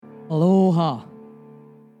Aloha.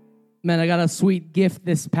 Man, I got a sweet gift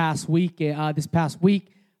this past week.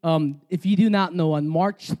 If you do not know, on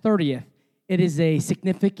March 30th, it is a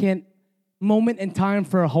significant moment in time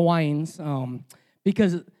for Hawaiians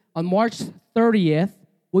because on March 30th,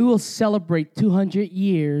 we will celebrate 200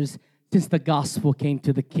 years since the gospel came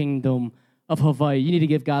to the kingdom of Hawaii. You need to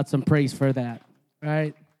give God some praise for that,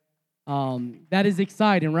 right? That is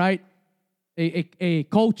exciting, right? A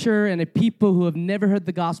culture and a people who have never heard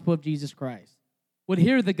the gospel of Jesus Christ would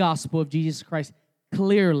hear the gospel of Jesus Christ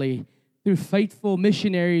clearly through faithful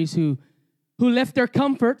missionaries who left their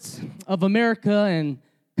comforts of America and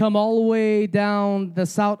come all the way down the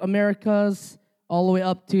South Americas, all the way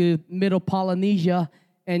up to Middle Polynesia,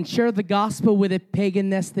 and share the gospel with a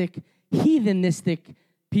paganistic, heathenistic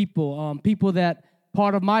people, people that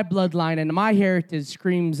part of my bloodline and my heritage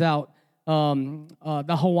screams out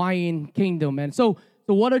the Hawaiian kingdom. And so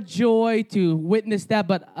what a joy to witness that.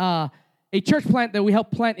 But a church plant that we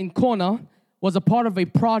helped plant in Kona was a part of a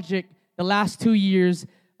project the last 2 years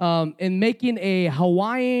in making a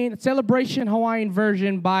Hawaiian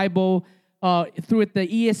version Bible through the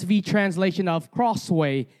ESV translation of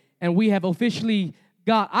Crossway. And I have officially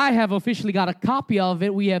got a copy of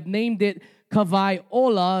it. We have named it Kawai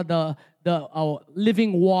Ola, the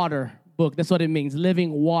living water book. That's what it means,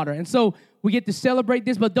 living water. And so we get to celebrate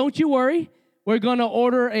this, but don't you worry. We're going to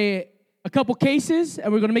order a couple cases,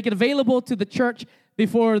 and we're going to make it available to the church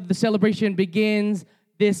before the celebration begins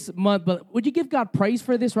this month. But would you give God praise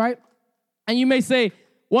for this, right? And you may say,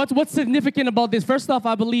 what's significant about this? First off,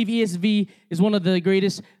 I believe ESV is one of the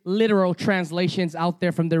greatest literal translations out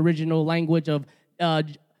there from the original language of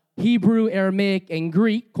Hebrew, Aramaic, and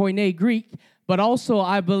Greek, Koine Greek. But also,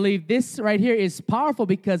 I believe this right here is powerful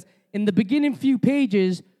because in the beginning few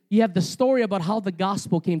pages, you have the story about how the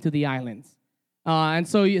gospel came to the islands. And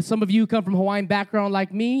so some of you come from Hawaiian background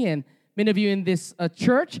like me, and many of you in this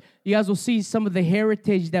church, you guys will see some of the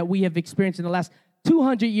heritage that we have experienced in the last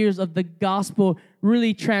 200 years of the gospel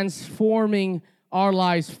really transforming our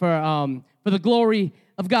lives for the glory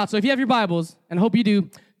of God. So if you have your Bibles, and I hope you do,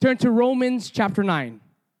 turn to Romans chapter 9.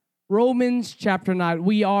 Romans chapter 9.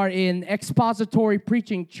 We are in expository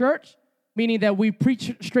preaching church, meaning that we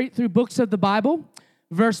preach straight through books of the Bible,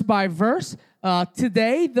 verse by verse.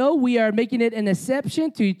 Today, though, we are making it an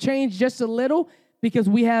exception to change just a little because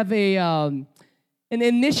we have an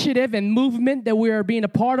initiative and movement that we are being a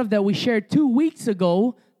part of that we shared 2 weeks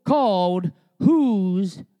ago called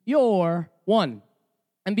Who's Your One?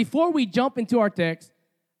 And before we jump into our text,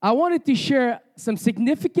 I wanted to share some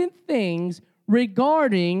significant things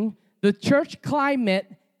regarding the church climate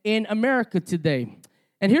in America today.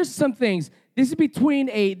 And here's some things. This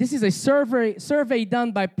is a survey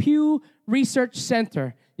done by Pew Research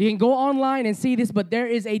Center. You can go online and see this, but there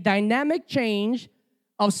is a dynamic change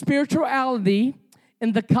of spirituality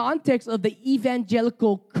in the context of the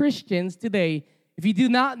evangelical Christians today. If you do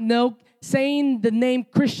not know, saying the name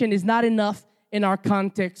Christian is not enough in our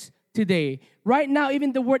context today. Right now,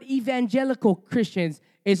 even the word evangelical Christians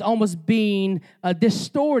is almost being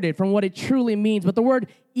distorted from what it truly means. But the word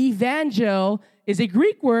evangel is a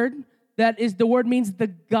Greek word the word means the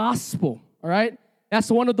gospel, all right?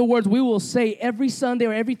 That's one of the words we will say every Sunday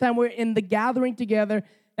or every time we're in the gathering together.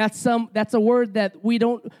 That's a word that we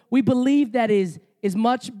believe that is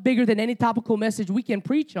much bigger than any topical message we can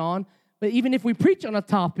preach on. But even if we preach on a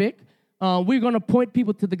topic, we're going to point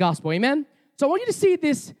people to the gospel, amen? So I want you to see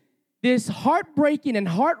this heartbreaking and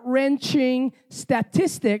heart-wrenching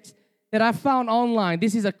statistics that I found online.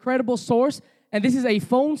 This is a credible source, and this is a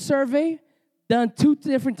phone survey done 2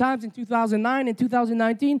 different times in 2009 and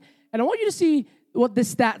 2019. And I want you to see what the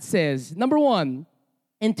stat says. Number one,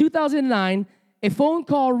 in 2009, a phone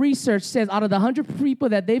call research says out of the 100 people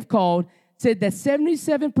that they've called, said that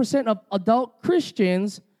 77% of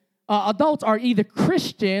adults are either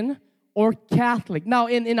Christian or Catholic. Now,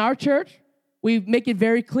 in our church, we make it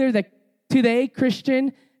very clear that today,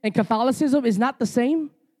 Christian and Catholicism is not the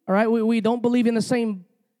same, all right? We don't believe in the same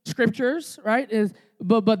scriptures, right?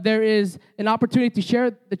 But there is an opportunity to share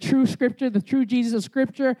the true scripture, the true Jesus of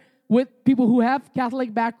scripture with people who have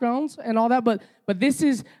Catholic backgrounds and all that. But this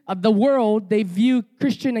is the world. They view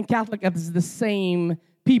Christian and Catholic as the same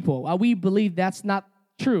people. We believe that's not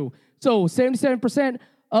true. So 77%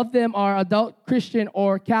 of them are adult Christian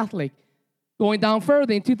or Catholic. Going down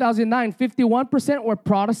further, in 2009, 51% were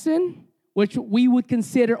Protestant, which we would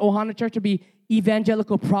consider Ohana Church to be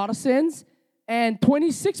evangelical Protestants, and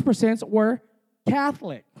 26% were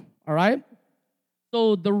Catholic, all right?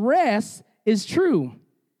 So the rest is true.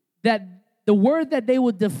 That the word that they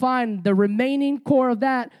would define, the remaining core of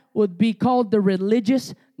that would be called the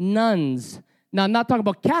religious nuns. Now, I'm not talking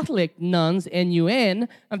about Catholic nuns, N-U-N.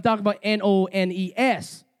 I'm talking about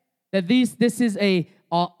N-O-N-E-S. That this is a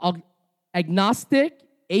agnostic,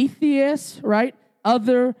 atheist, right?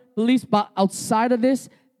 Other beliefs, but outside of this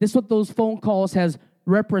is what those phone calls has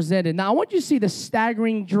represented. Now, I want you to see the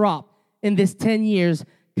staggering drop in this 10 years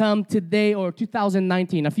come today or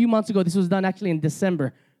 2019. A few months ago, this was done actually in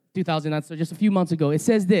December 2009, so just a few months ago. It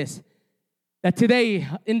says this, that today,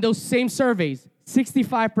 in those same surveys,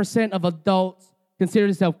 65% of adults consider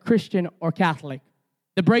themselves Christian or Catholic.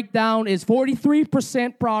 The breakdown is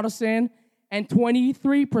 43% Protestant and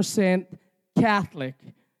 23% Catholic.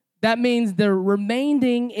 That means the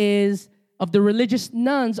remaining is of the religious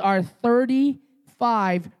nuns are 35%.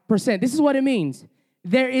 This is what it means.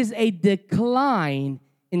 There is a decline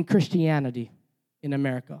in Christianity in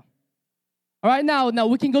America. All right, now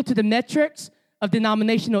we can go to the metrics of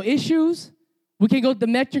denominational issues. We can go to the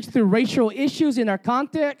metrics through racial issues in our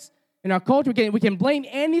context, in our culture. We can blame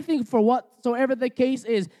anything for whatsoever the case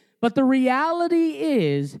is. But the reality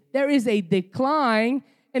is there is a decline,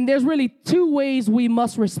 and there's really two ways we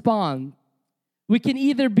must respond. We can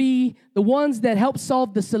either be the ones that help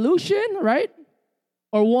solve the solution, right?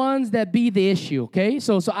 Or ones that be the issue, okay?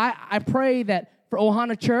 So I pray that for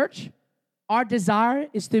Ohana Church, our desire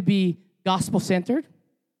is to be gospel-centered.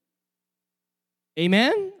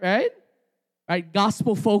 Amen, right? Right,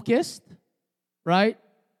 gospel-focused, right?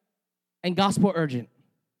 And gospel-urgent.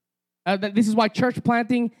 This is why church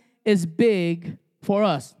planting is big for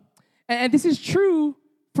us. And this is true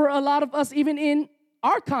for a lot of us, even in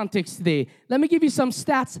our context today. Let me give you some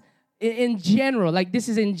stats in general. Like this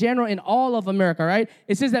is in general in all of America, right?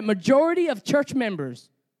 It says that majority of church members,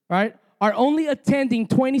 right, are only attending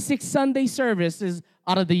 26 Sunday services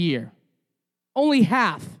out of the year. Only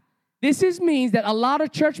half. This means that a lot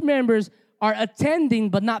of church members are attending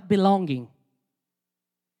but not belonging.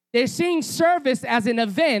 They're seeing service as an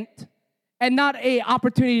event and not an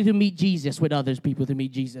opportunity to meet Jesus with others, people to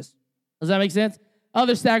meet Jesus. Does that make sense?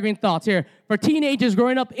 Other staggering thoughts here. For teenagers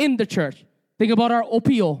growing up in the church, think about our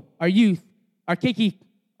OPO, our youth, our Keiki,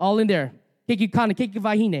 all in there. Keiki Kana, Keiki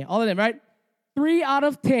Vahine, all of them, right? 3 out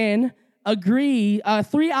of 10 agree,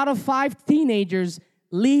 3 out of 5 teenagers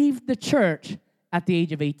leave the church at the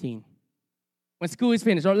age of 18. When school is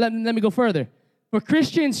finished. Or let me go further. For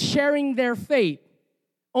Christians sharing their faith,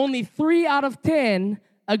 only 3 out of 10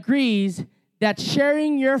 agrees that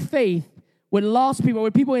sharing your faith with lost people,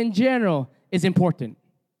 with people in general, is important.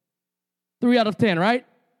 3 out of 10, right?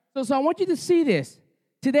 So I want you to see this.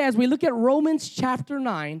 Today, as we look at Romans chapter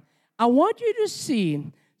 9, I want you to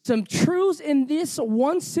see some truths in this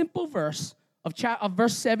one simple verse of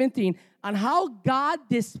verse 17 on how God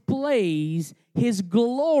displays His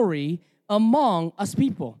glory among us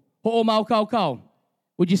people.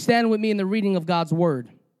 Would you stand with me in the reading of God's word?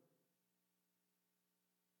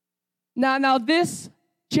 Now this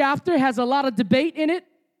chapter has a lot of debate in it.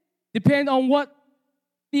 Depend on what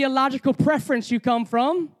theological preference you come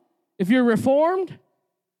from. If you're Reformed,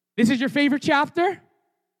 this is your favorite chapter.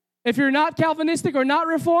 If you're not Calvinistic or not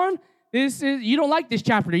Reformed, you don't like this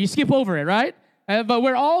chapter. You skip over it, right? But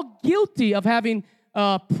we're all guilty of having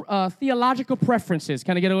theological preferences.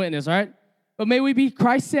 Can I get a witness, all right? But may we be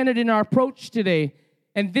Christ-centered in our approach today.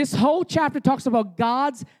 And this whole chapter talks about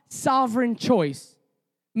God's sovereign choice,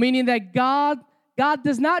 meaning that God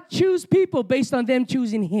does not choose people based on them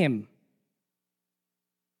choosing Him.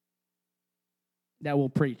 That will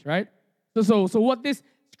preach, right? So what this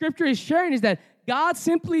scripture is sharing is that God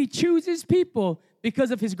simply chooses people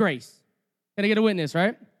because of His grace. Can I get a witness,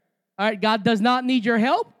 right? All right, God does not need your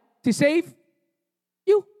help to save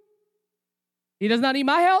you. He does not need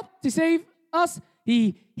my help to save us.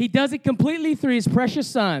 He does it completely through His precious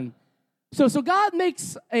Son. So Paul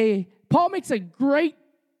makes a great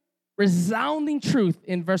resounding truth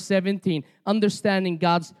in verse 17, understanding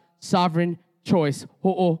God's sovereign choice.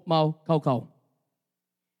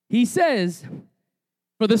 He says,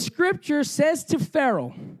 for the scripture says to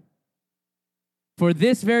Pharaoh, for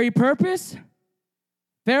this very purpose,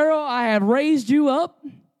 Pharaoh, I have raised you up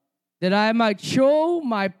that I might show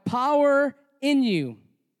my power in you,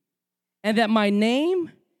 and that my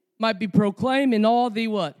name might be proclaimed in all the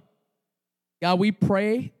what? God, we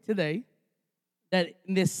pray today that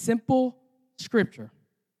in this simple scripture,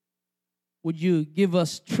 would you give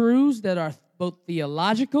us truths that are both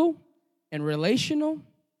theological and relational?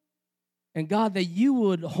 And God, that you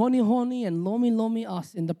would honi and lomi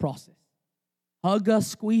us in the process. Hug us,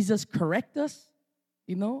 squeeze us, correct us.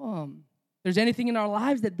 If there's anything in our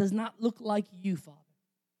lives that does not look like you, Father.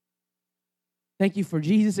 Thank you for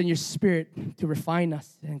Jesus and your Spirit to refine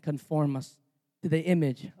us and conform us to the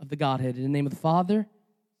image of the Godhead. In the name of the Father,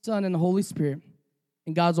 Son, and the Holy Spirit.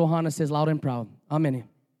 And God's Ohana says loud and proud, Amen.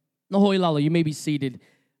 Nahoy lalo, you may be seated.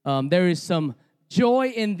 There is some joy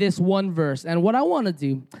in this one verse. And what I want to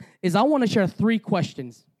do is I want to share 3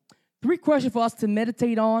 questions. 3 questions for us to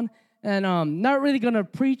meditate on. And not really going to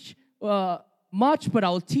preach much, but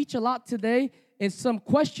I'll teach a lot today. And some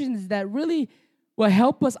questions that really will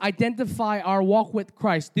help us identify our walk with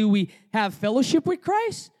Christ. Do we have fellowship with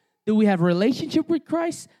Christ? Do we have a relationship with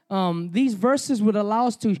Christ? These verses would allow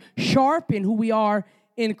us to sharpen who we are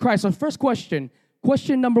in Christ. So first question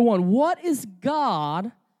number 1, what is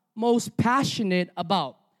God most passionate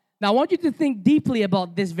about? Now, I want you to think deeply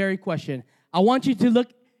about this very question. I want you to look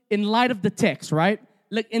in light of the text, right?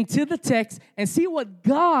 Look into the text and see what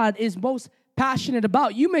God is most passionate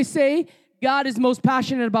about. You may say God is most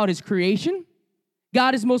passionate about His creation.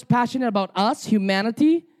 God is most passionate about us,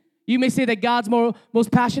 humanity. You may say that God's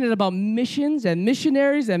most passionate about missions and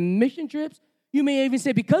missionaries and mission trips. You may even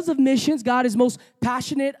say because of missions, God is most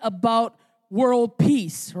passionate about world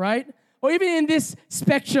peace, right? Or even in this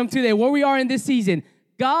spectrum today, where we are in this season,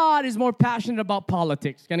 God is more passionate about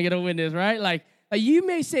politics. Can I get a witness, right? Like you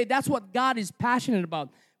may say that's what God is passionate about.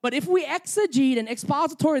 But if we exegete and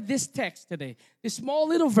expository this text today, this small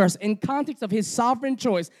little verse in context of His sovereign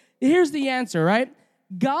choice, here's the answer, right?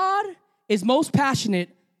 God is most passionate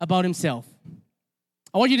about Himself.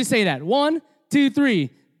 I want you to say that. 1, 2, 3.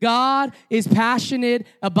 God is passionate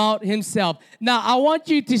about Himself. Now, I want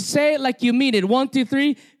you to say it like you mean it. 1, 2,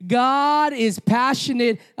 3. God is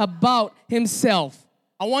passionate about Himself.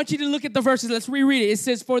 I want you to look at the verses. Let's reread it. It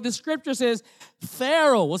says, for the scripture says,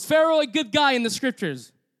 Pharaoh. Was Pharaoh a good guy in the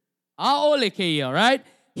scriptures? Right?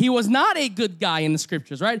 He was not a good guy in the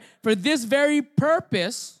scriptures, right? For this very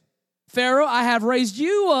purpose, Pharaoh, I have raised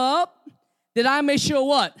you up that I may show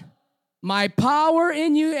what? My power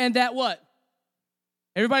in you, and that what?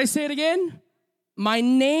 Everybody say it again. My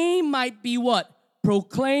name might be what?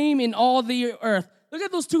 Proclaim in all the earth. Look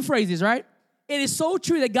at those 2 phrases, right? It is so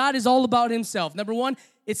true that God is all about Himself. Number 1,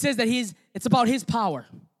 it says that it's about His power.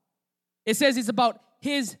 It says it's about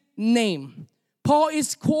His name. Paul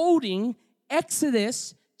is quoting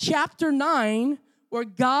Exodus chapter 9, where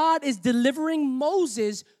God is delivering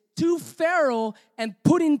Moses to Pharaoh and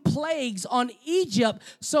putting plagues on Egypt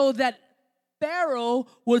so that Pharaoh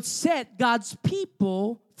would set God's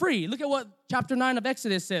people free. Look at what chapter 9 of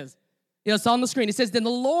Exodus says. It's on the screen. It says, then the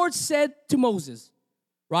Lord said to Moses,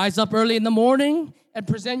 rise up early in the morning and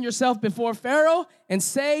present yourself before Pharaoh and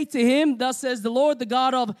say to him, thus says the Lord, the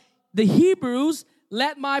God of the Hebrews,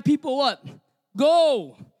 let my people what?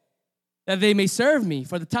 Go, that they may serve me.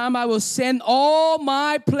 For the time I will send all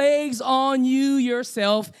my plagues on you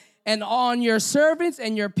yourself and on your servants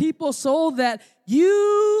and your people, so that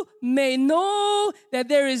you may know that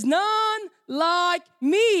there is none like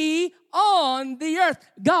me on the earth.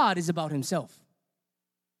 God is about Himself.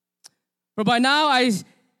 For by now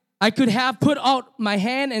I could have put out my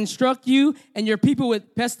hand and struck you and your people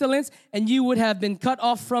with pestilence, and you would have been cut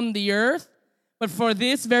off from the earth. But for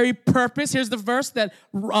this very purpose, here's the verse that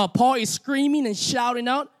Paul is screaming and shouting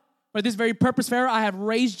out. For this very purpose, Pharaoh, I have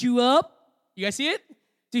raised you up. You guys see it?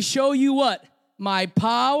 To show you what? My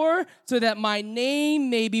power, so that my name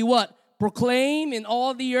may be what? Proclaimed in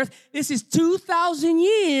all the earth. This is 2,000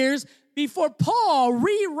 years before Paul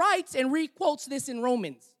rewrites and requotes this in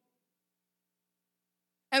Romans.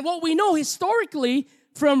 And what we know historically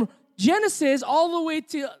from Genesis all the way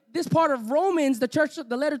to this part of Romans, the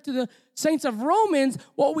letter to the saints of Romans,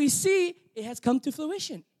 what we see, it has come to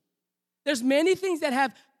fruition. There's many things that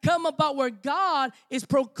have come about where God is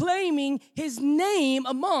proclaiming His name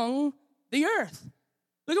among the earth.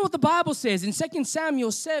 Look at what the Bible says in 2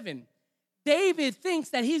 Samuel 7. David thinks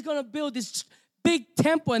that he's going to build this big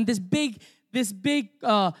temple and this big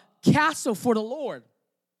castle for the Lord.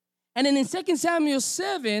 And then in 2 Samuel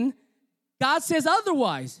 7, God says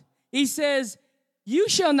otherwise. He says, you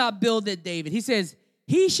shall not build it, David. He says,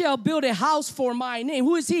 he shall build a house for my name.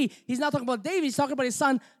 Who is he? He's not talking about David. He's talking about his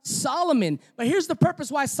son Solomon. But here's the purpose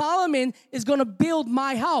why Solomon is going to build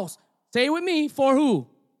my house. Say it with me. For who?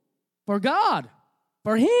 For God.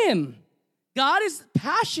 For Him. God is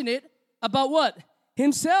passionate about what?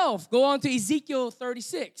 Himself. Go on to Ezekiel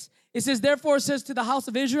 36. It says, therefore it says to the house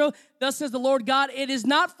of Israel, thus says the Lord God, it is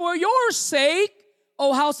not for your sake,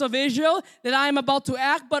 O house of Israel, that I am about to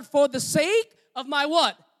act, but for the sake of my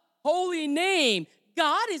what? Holy name.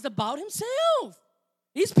 God is about Himself.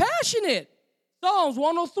 He's passionate. Psalms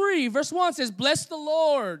 103 verse 1 says, bless the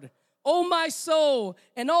Lord, O my soul,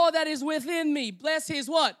 and all that is within me. Bless His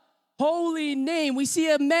what? Holy name. We see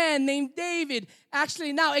a man named David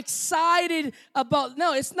actually now excited about,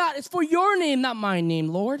 no, it's not. It's for your name, not my name,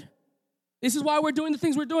 Lord. This is why we're doing the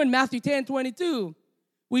things we're doing. Matthew 10:22.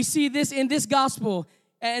 We see this in this gospel.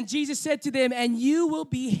 And Jesus said to them, and you will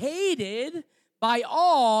be hated by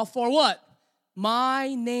all for what?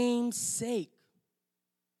 My name's sake.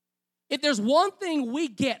 If there's one thing we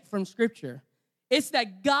get from Scripture, it's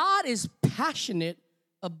that God is passionate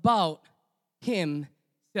about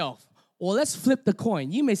himself. Well, let's flip the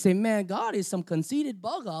coin. You may say, man, God is some conceited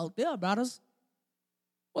bug out there, brothers.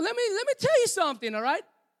 Well, let me tell you something, all right?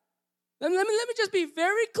 Let me just be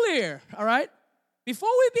very clear, all right? Before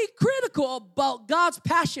we be critical about God's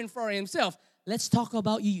passion for himself, let's talk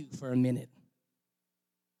about you for a minute.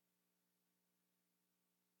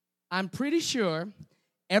 I'm pretty sure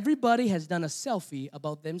everybody has done a selfie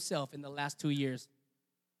about themselves in the last 2 years.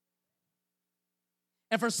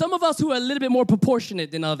 And for some of us who are a little bit more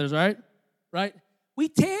proportionate than others, right? We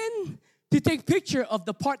tend to take picture of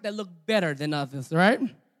the part that look better than others, right?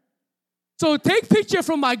 So take picture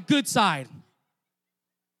from my good side.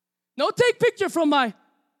 No, take picture from my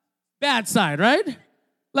bad side, right?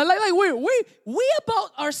 Like we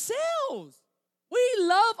about ourselves. We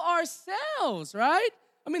love ourselves, right?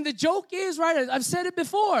 I mean, the joke is, right, I've said it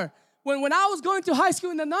before. When I was going to high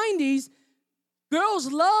school in the 90s,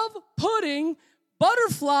 girls love putting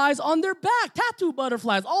butterflies on their back, tattoo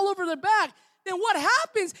butterflies all over their back. Then what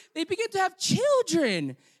happens? They begin to have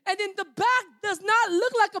children. And then the back does not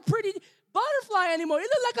look like a pretty butterfly anymore. It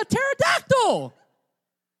looks like a pterodactyl.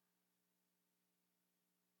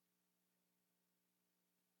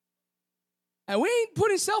 And we ain't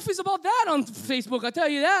putting selfies about that on Facebook, I tell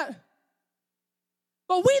you that.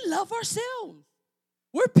 But we love ourselves.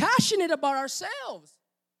 We're passionate about ourselves.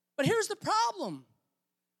 But here's the problem.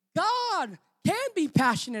 God can be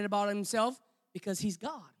passionate about himself because he's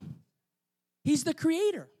God. He's the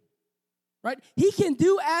creator, right? He can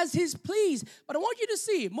do as his please. But I want you to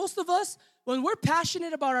see, most of us, when we're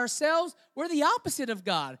passionate about ourselves, we're the opposite of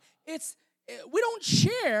God. We don't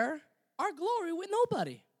share our glory with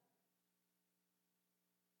nobody.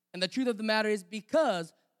 And the truth of the matter is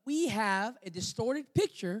because we have a distorted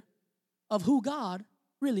picture of who God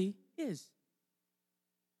really is.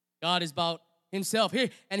 God is about himself.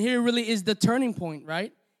 Here really is the turning point,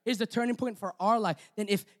 right? Here's the turning point for our life. Then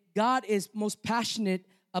if God is most passionate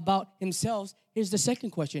about himself, here's the second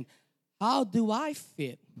question. How do I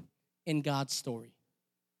fit in God's story?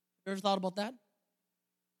 You ever thought about that?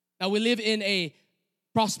 Now, we live in a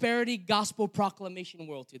prosperity gospel proclamation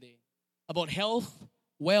world today about health,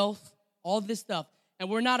 wealth, all this stuff. And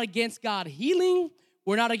we're not against God healing.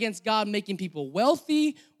 We're not against God making people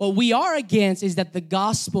wealthy. What we are against is that the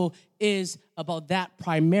gospel is about that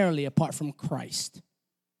primarily apart from Christ.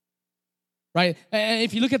 Right? And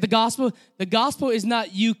if you look at the gospel is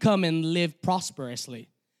not you come and live prosperously.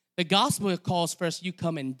 The gospel calls first, you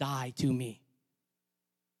come and die to me.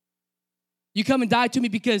 You come and die to me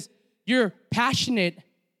because you're passionate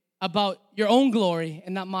about your own glory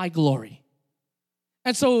and not my glory.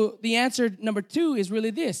 And so the answer number 2 is really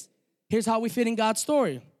this. Here's how we fit in God's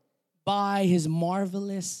story. By his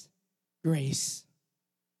marvelous grace.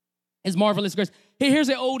 His marvelous grace. Here's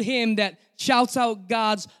an old hymn that shouts out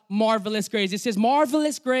God's marvelous grace. It says,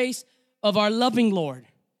 marvelous grace of our loving Lord.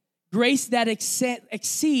 Grace that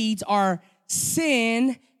exceeds our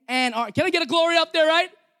sin and our... Can I get a glory up there, right?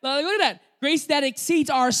 Look at that. Grace that exceeds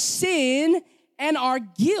our sin and our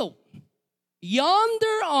guilt.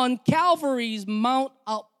 Yonder on Calvary's mount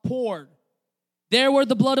outpoured. There where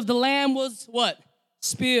the blood of the Lamb was what?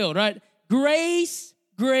 Spilled, right? Grace,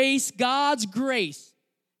 God's grace.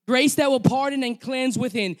 Grace that will pardon and cleanse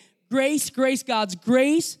within. Grace, God's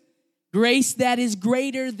grace. Grace that is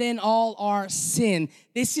greater than all our sin.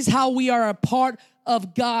 This is how we are a part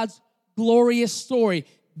of God's glorious story.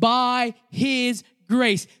 By his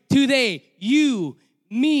grace. Today, you,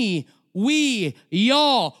 me, we,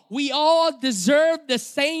 y'all, we all deserve the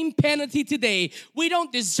same penalty today. We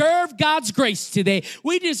don't deserve God's grace today.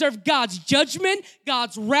 We deserve God's judgment,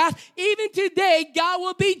 God's wrath. Even today, God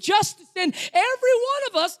will be just to send every one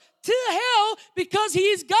of us to hell because he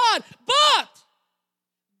is God. But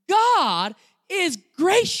God is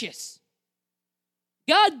gracious.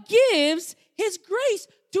 God gives his grace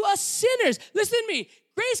to us sinners. Listen to me.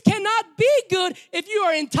 Grace cannot be good if you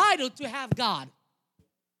are entitled to have God.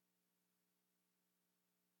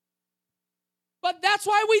 But that's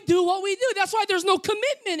why we do what we do. That's why there's no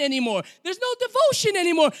commitment anymore. There's no devotion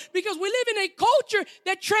anymore because we live in a culture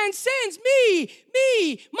that transcends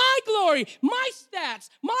me, my glory, my stats,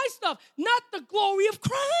 my stuff, not the glory of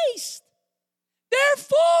Christ.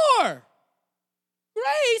 Therefore,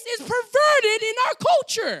 grace is perverted in our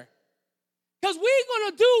culture because we're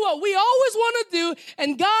going to do what we always want to do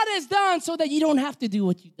and God has done so that you don't have to do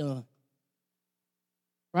what you've done.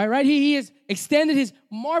 Right? He has extended his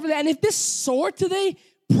marvelous. And if this sword today,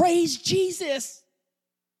 praise Jesus.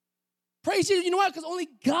 Praise Jesus. You know what? Because only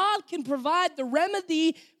God can provide the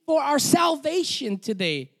remedy for our salvation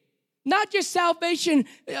today. Not just salvation,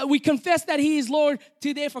 we confess that he is Lord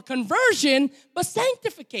today for conversion, but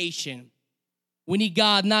sanctification. We need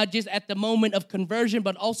God not just at the moment of conversion,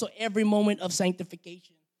 but also every moment of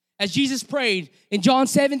sanctification. As Jesus prayed in John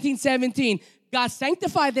 17:17, God,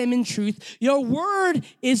 sanctify them in truth. Your word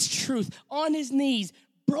is truth. On his knees,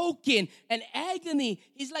 broken and agony.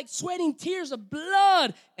 He's like sweating tears of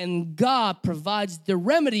blood. And God provides the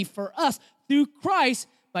remedy for us through Christ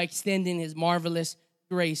by extending his marvelous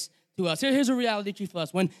grace to us. Here's a reality truth for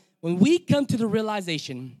us. When we come to the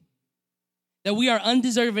realization that we are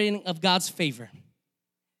undeserving of God's favor,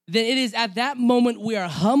 then it is at that moment we are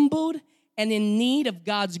humbled and in need of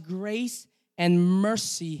God's grace and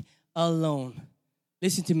mercy alone.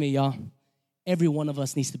 Listen to me, y'all. Every one of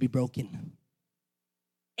us needs to be broken.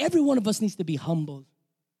 Every one of us needs to be humbled.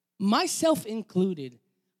 Myself included.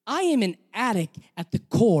 I am an addict at the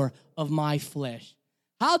core of my flesh.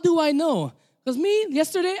 How do I know? Because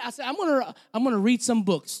yesterday, I said, I'm gonna read some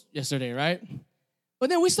books yesterday, right? But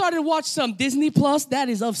then we started to watch some Disney Plus. That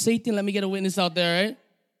is of Satan. Let me get a witness out there, right?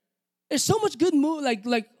 There's so much good movie,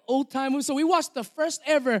 like old-time movies. So we watched the first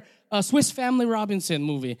ever Swiss Family Robinson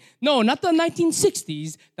movie. No, not the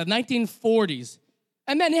 1960s, the 1940s.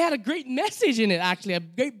 And man, it had a great message in it, actually, a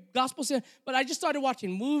great gospel sense. But I just started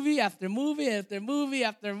watching movie after movie after movie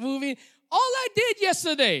after movie. All I did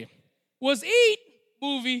yesterday was eat,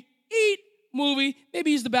 movie,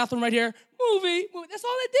 maybe use the bathroom right here, movie. That's all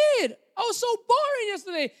I did. I was so boring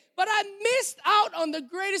yesterday. But I missed out on the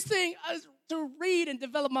greatest thing to read and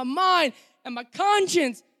develop my mind and my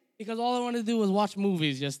conscience because all I wanted to do was watch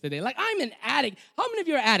movies yesterday. Like, I'm an addict. How many of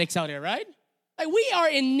you are addicts out here, right? Like, we are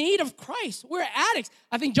in need of Christ. We're addicts.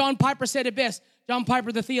 I think John Piper said it best. John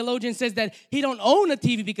Piper, the theologian, says that he don't own a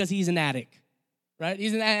TV because he's an addict, right?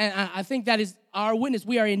 I think that is our witness.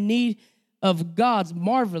 We are in need of God's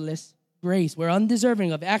marvelous grace. We're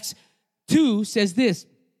undeserving of. Acts 2 says this,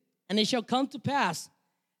 and it shall come to pass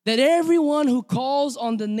that everyone who calls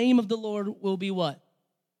on the name of the Lord will be what?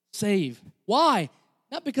 Saved. Why?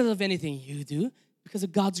 Not because of anything you do, because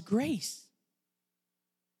of God's grace.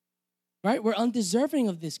 Right? We're undeserving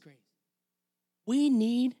of this grace. We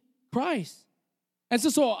need Christ. And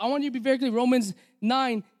so I want you to be very clear. Romans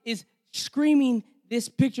 9 is screaming this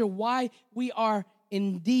picture why we are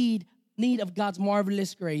indeed need of God's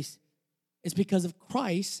marvelous grace. It's because of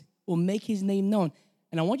Christ will make his name known.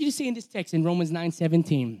 And I want you to see in this text in Romans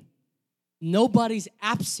 9:17, nobody's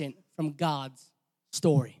absent from God's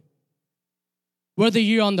story. Whether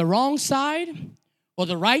you're on the wrong side or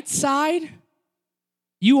the right side,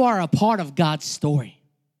 you are a part of God's story.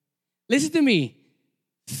 Listen to me.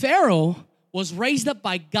 Pharaoh was raised up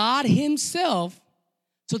by God himself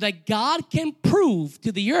so that God can prove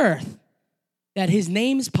to the earth that his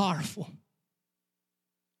name is powerful.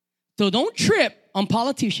 So don't trip on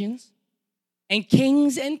politicians and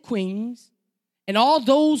kings and queens and all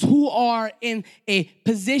those who are in a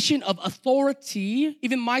position of authority,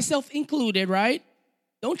 even myself included, right?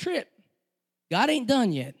 Don't trip. God ain't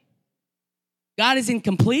done yet. God is in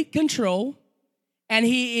complete control, and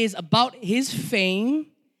he is about his fame,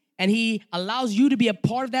 and he allows you to be a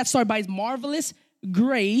part of that story by his marvelous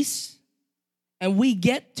grace, and we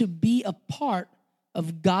get to be a part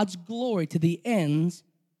of God's glory to the ends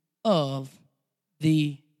of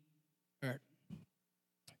the earth.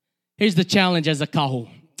 Here's the challenge as a kahu,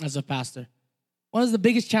 as a pastor. One of the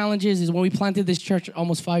biggest challenges is when we planted this church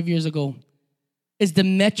almost 5 years ago, is the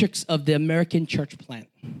metrics of the American church plant.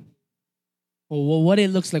 Or what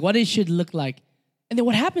it looks like, what it should look like. And then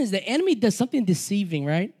what happens, the enemy does something deceiving,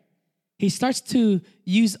 right? He starts to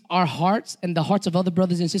use our hearts and the hearts of other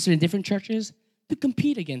brothers and sisters in different churches to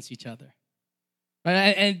compete against each other. Right?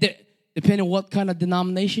 And depending on what kind of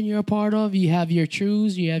denomination you're a part of, you have your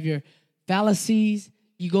truths, you have your fallacies,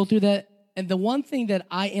 you go through that. And the one thing that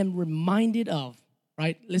I am reminded of,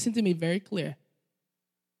 right? Listen to me very clear.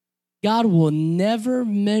 God will never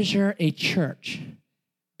measure a church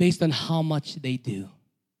based on how much they do.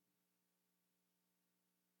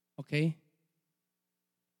 Okay?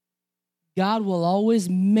 God will always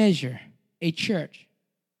measure a church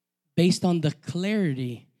based on the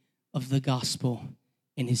clarity of the gospel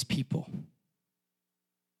in his people.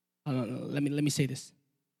 Let me say this.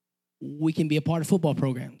 We can be a part of football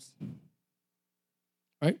programs.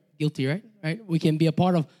 Right? Guilty, right? Right? We can be a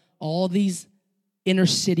part of all these inner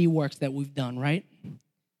city works that we've done, right?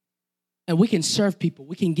 And we can serve people.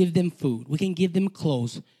 We can give them food. We can give them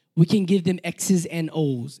clothes. We can give them X's and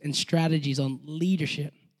O's and strategies on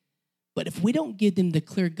leadership. But if we don't give them the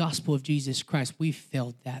clear gospel of Jesus Christ, we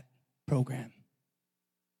failed that program.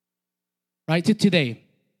 Right? Today,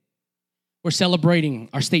 we're celebrating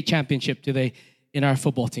our state championship today in our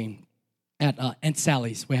football team at Aunt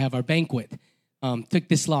Sally's. We have our banquet. Took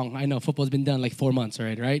this long. I know football's been done like 4 months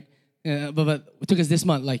already, right? But it took us this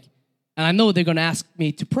month. And I know they're going to ask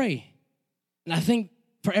me to pray. And I think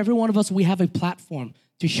for every one of us, we have a platform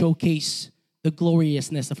to showcase the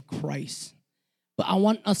gloriousness of Christ. But I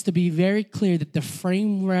want us to be very clear that the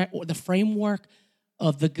framework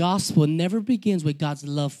of the gospel never begins with God's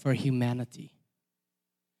love for humanity.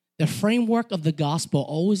 The framework of the gospel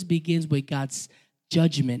always begins with God's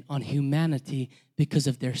judgment on humanity because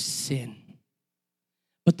of their sin.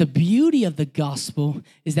 But the beauty of the gospel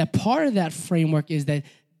is that part of that framework is that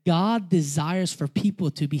God desires for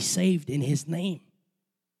people to be saved in his name.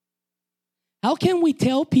 How can we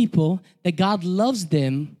tell people that God loves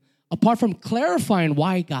them apart from clarifying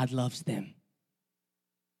why God loves them?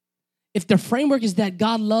 If the framework is that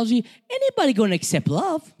God loves you, anybody going to accept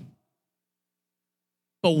love.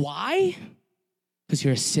 But why? Because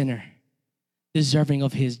you're a sinner, deserving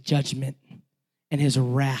of his judgment and his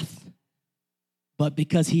wrath. But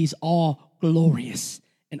because he's all glorious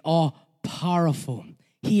and all powerful,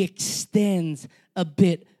 he extends a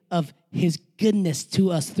bit of his goodness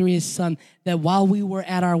to us through his son, that while we were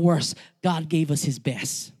at our worst, God gave us his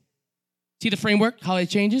best. See the framework, how it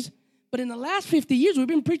changes? But in the last 50 years, we've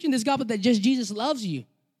been preaching this gospel that just Jesus loves you.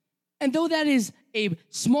 And though that is a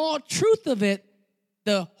small truth of it,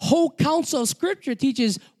 the whole counsel of Scripture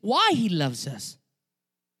teaches why he loves us,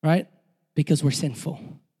 right? Because we're sinful,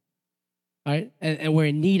 right? And we're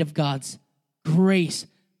in need of God's grace.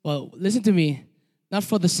 Well, listen to me, not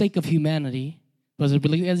for the sake of humanity, but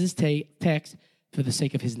as this text, for the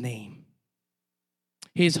sake of his name.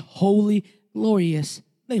 His holy, glorious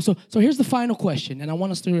name. So here's the final question, and I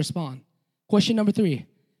want us to respond. Question number 3,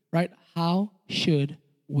 right? How should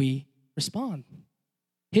we respond?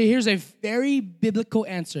 Here's a very biblical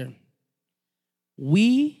answer.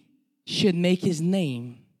 We should make his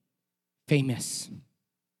name famous.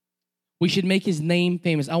 We should make his name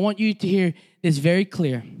famous. I want you to hear this very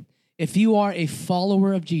clear. If you are a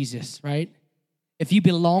follower of Jesus, right? If you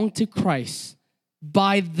belong to Christ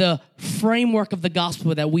by the framework of the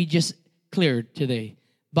gospel that we just cleared today,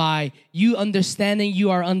 by you understanding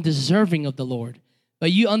you are undeserving of the Lord, by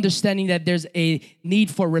you understanding that there's a need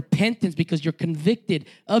for repentance because you're convicted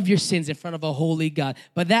of your sins in front of a holy God.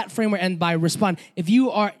 By that framework and by respond, if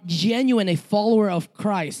you are genuine, a follower of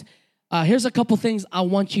Christ, here's a couple things I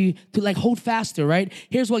want you to hold fast to, right?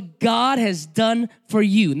 Here's what God has done for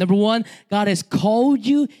you. Number 1, God has called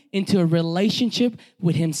you into a relationship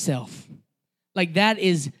with himself. That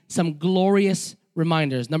is some glorious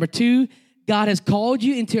reminders. Number 2, God has called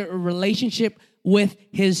you into a relationship with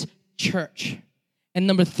his church. And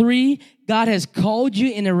number 3, God has called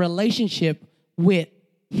you in a relationship with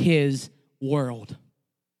his world.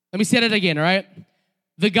 Let me say that again, all right?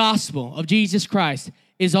 The gospel of Jesus Christ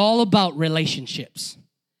is all about relationships.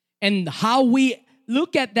 And how we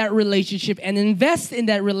look at that relationship and invest in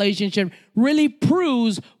that relationship really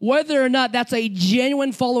proves whether or not that's a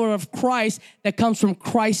genuine follower of Christ that comes from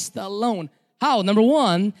Christ alone. How? Number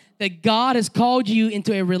 1, that God has called you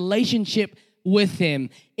into a relationship with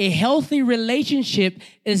him. A healthy relationship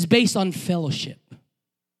is based on fellowship.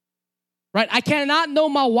 Right? I cannot know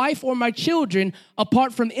my wife or my children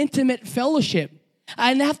apart from intimate fellowship.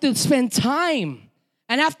 I have to spend time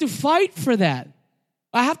and have to fight for that.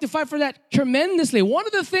 I have to fight for that tremendously. One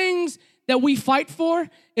of the things that we fight for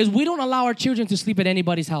is we don't allow our children to sleep at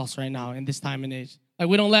anybody's house right now in this time and age.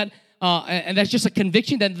 We don't let, and that's just a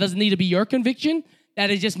conviction that doesn't need to be your conviction. That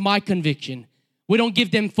is just my conviction. We don't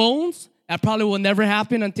give them phones. That probably will never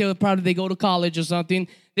happen until probably they go to college or something.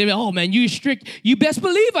 They'll be, oh man, you strict. You best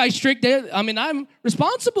believe I strict. I'm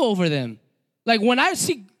responsible over them. When I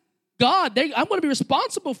see God, I'm going to be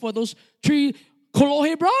responsible for those 3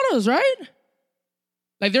 Kolohe brothers, right?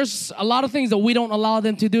 There's a lot of things that we don't allow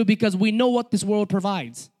them to do because we know what this world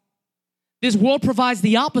provides. This world provides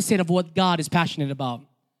the opposite of what God is passionate about.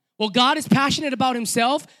 Well, God is passionate about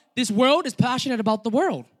himself. This world is passionate about the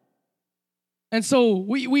world. And so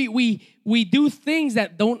we do things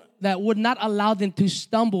that would not allow them to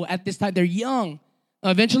stumble at this time. They're young.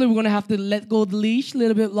 Eventually, we're going to have to let go of the leash a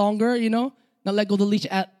little bit longer, not let go of the leash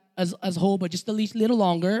as a whole, but just the leash a little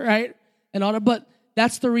longer, right? And all that. But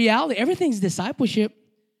that's the reality. Everything's discipleship,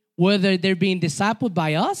 whether they're being discipled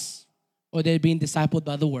by us or they're being discipled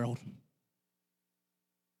by the world.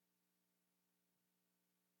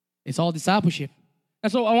 It's all discipleship.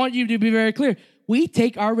 And so I want you to be very clear. We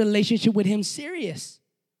take our relationship with him serious.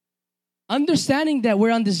 understanding that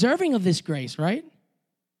we're undeserving of this grace, right?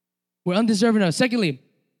 We're undeserving of it. Secondly,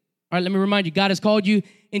 all right, let me remind you, God has called you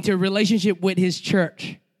into a relationship with his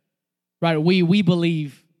church, right? We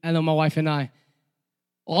believe, I know my wife and I,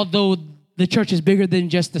 although the church is bigger than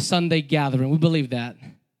just the Sunday gathering, we believe that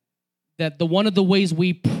one of the ways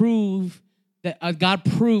we prove that God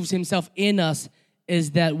proves himself in us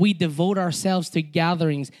is that we devote ourselves to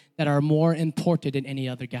gatherings that are more important than any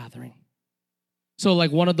other gathering. So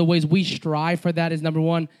like one of the ways we strive for that is, number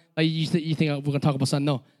one, like you think we're going to talk about something.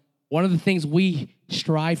 No. One of the things we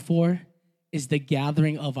strive for is the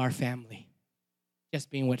gathering of our family.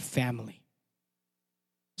 Just being with family.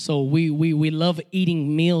 So we love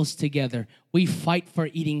eating meals together. We fight for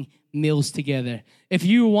eating meals together. If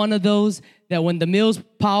you're one of those that when the meals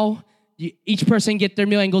pile, each person get their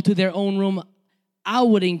meal and go to their own room, I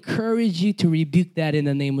would encourage you to rebuke that in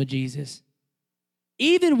the name of Jesus.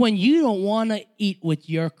 Even when you don't want to eat with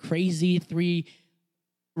your crazy 3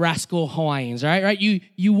 rascal Hawaiians, right?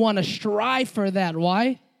 You want to strive for that.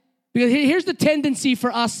 Why? Because here's the tendency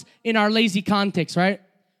for us in our lazy context, right?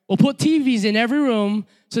 We'll put TVs in every room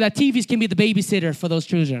so that TVs can be the babysitter for those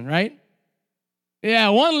children, right? Yeah,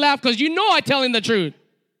 one laugh because you know I'm telling the truth,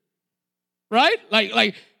 right?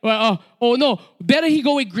 Oh no, better he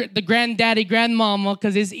go with the granddaddy, grandmama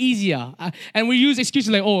because it's easier. And we use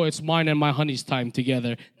excuses like, oh, it's mine and my honey's time together.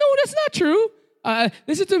 No, that's not true.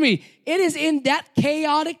 Listen to me. It is in that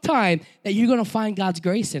chaotic time that you're going to find God's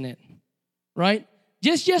grace in it, right?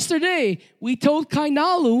 Just yesterday, we told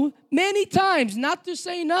Kainalu many times not to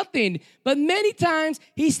say nothing, but many times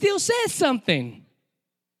he still says something.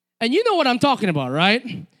 And you know what I'm talking about,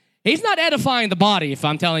 right? He's not edifying the body, if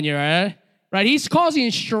I'm telling you, right? Right? He's causing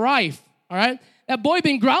strife, all right? That boy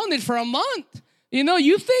been grounded for a month. You know,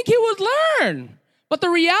 you think he would learn. But the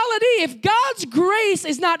reality, if God's grace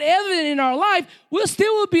is not evident in our life, we'll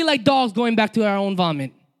still be like dogs going back to our own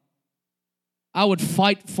vomit. I would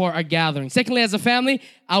fight for a gathering. Secondly, as a family,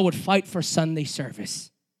 I would fight for Sunday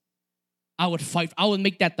service. I would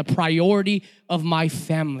make that the priority of my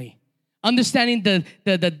family. Understanding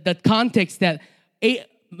the context that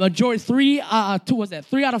 3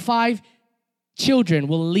 out of 5 children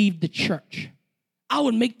will leave the church. I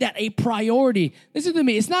would make that a priority. Listen to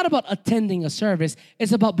me. It's not about attending a service.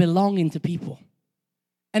 It's about belonging to people.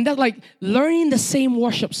 And that's like learning the same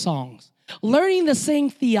worship songs, learning the same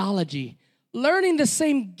theology, learning the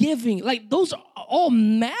same giving. Like those all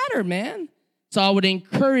matter, man. So I would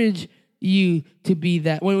encourage you to be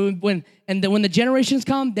that. When the generations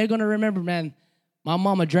come, they're going to remember, man, my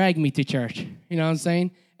mama dragged me to church. You know what I'm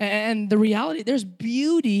saying? And the reality, there's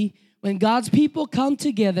beauty when God's people come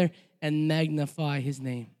together and magnify his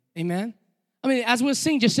name. Amen? I mean, as we're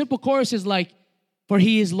singing, just simple choruses like, for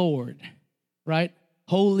he is Lord, right?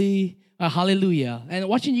 Holy, hallelujah. And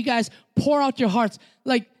watching you guys pour out your hearts.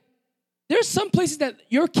 Like, there's some places that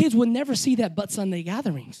your kids will never see that but Sunday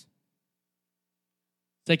gatherings.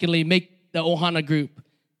 Secondly, make the Ohana group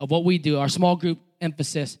of what we do, our small group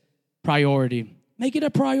emphasis, priority. Make it a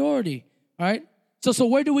priority, all right? So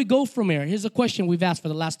where do we go from here? Here's a question we've asked for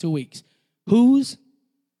the last 2 weeks. Who's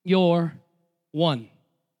your one?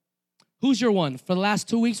 Who's your one? For the last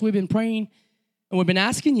 2 weeks, we've been praying, and we've been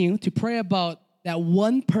asking you to pray about that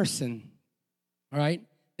one person, all right,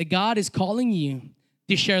 that God is calling you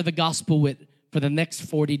to share the gospel with for the next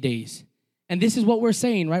 40 days. And this is what we're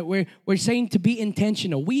saying, right? We're saying to be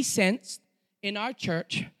intentional. We sensed in our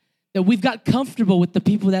church that we've got comfortable with the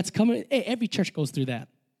people that's coming. Hey, every church goes through that.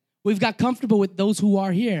 We've got comfortable with those who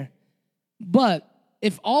are here. But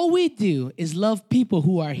if all we do is love people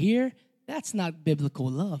who are here, that's not biblical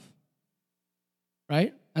love,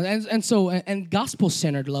 right? And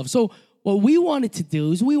gospel-centered love. So what we wanted to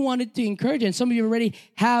do is we wanted to encourage, and some of you already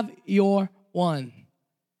have your one.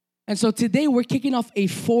 And so today we're kicking off a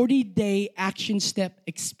 40-day action step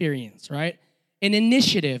experience, right? An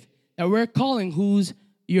initiative that we're calling Who's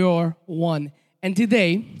Your One. And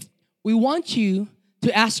today we want you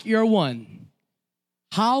to ask your one,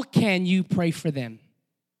 how can you pray for them?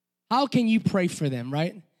 How can you pray for them,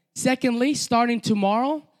 right? Secondly, starting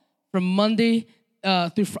tomorrow from Monday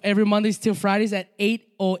through every Mondays till Fridays at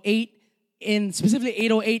 8:08 specifically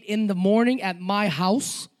 8:08 in the morning at my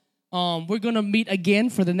house. We're going to meet again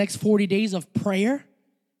for the next 40 days of prayer.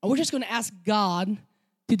 And we're just going to ask God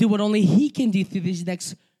to do what only he can do through these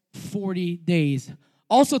next 40 days.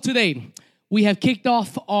 Also today, we have kicked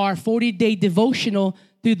off our 40-day devotional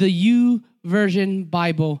through the YouVersion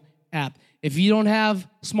Bible app. If you don't have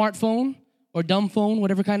smartphone or dumb phone,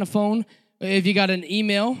 whatever kind of phone, if you got an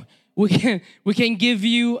email, we can give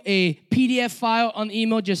you a PDF file on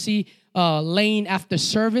email. Just see Lane after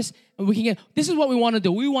service. we can get. This is what we want to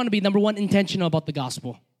do. We want to be, number one, intentional about the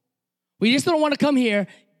gospel. We just don't want to come here,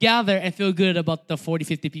 gather, and feel good about the 40,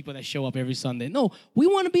 50 people that show up every Sunday. No, we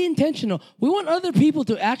want to be intentional. We want other people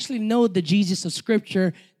to actually know the Jesus of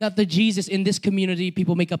Scripture, not the Jesus in this community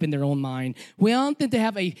people make up in their own mind. We want them to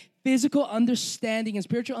have a physical understanding and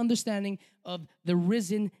spiritual understanding of the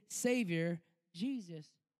risen Savior, Jesus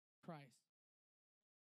Christ.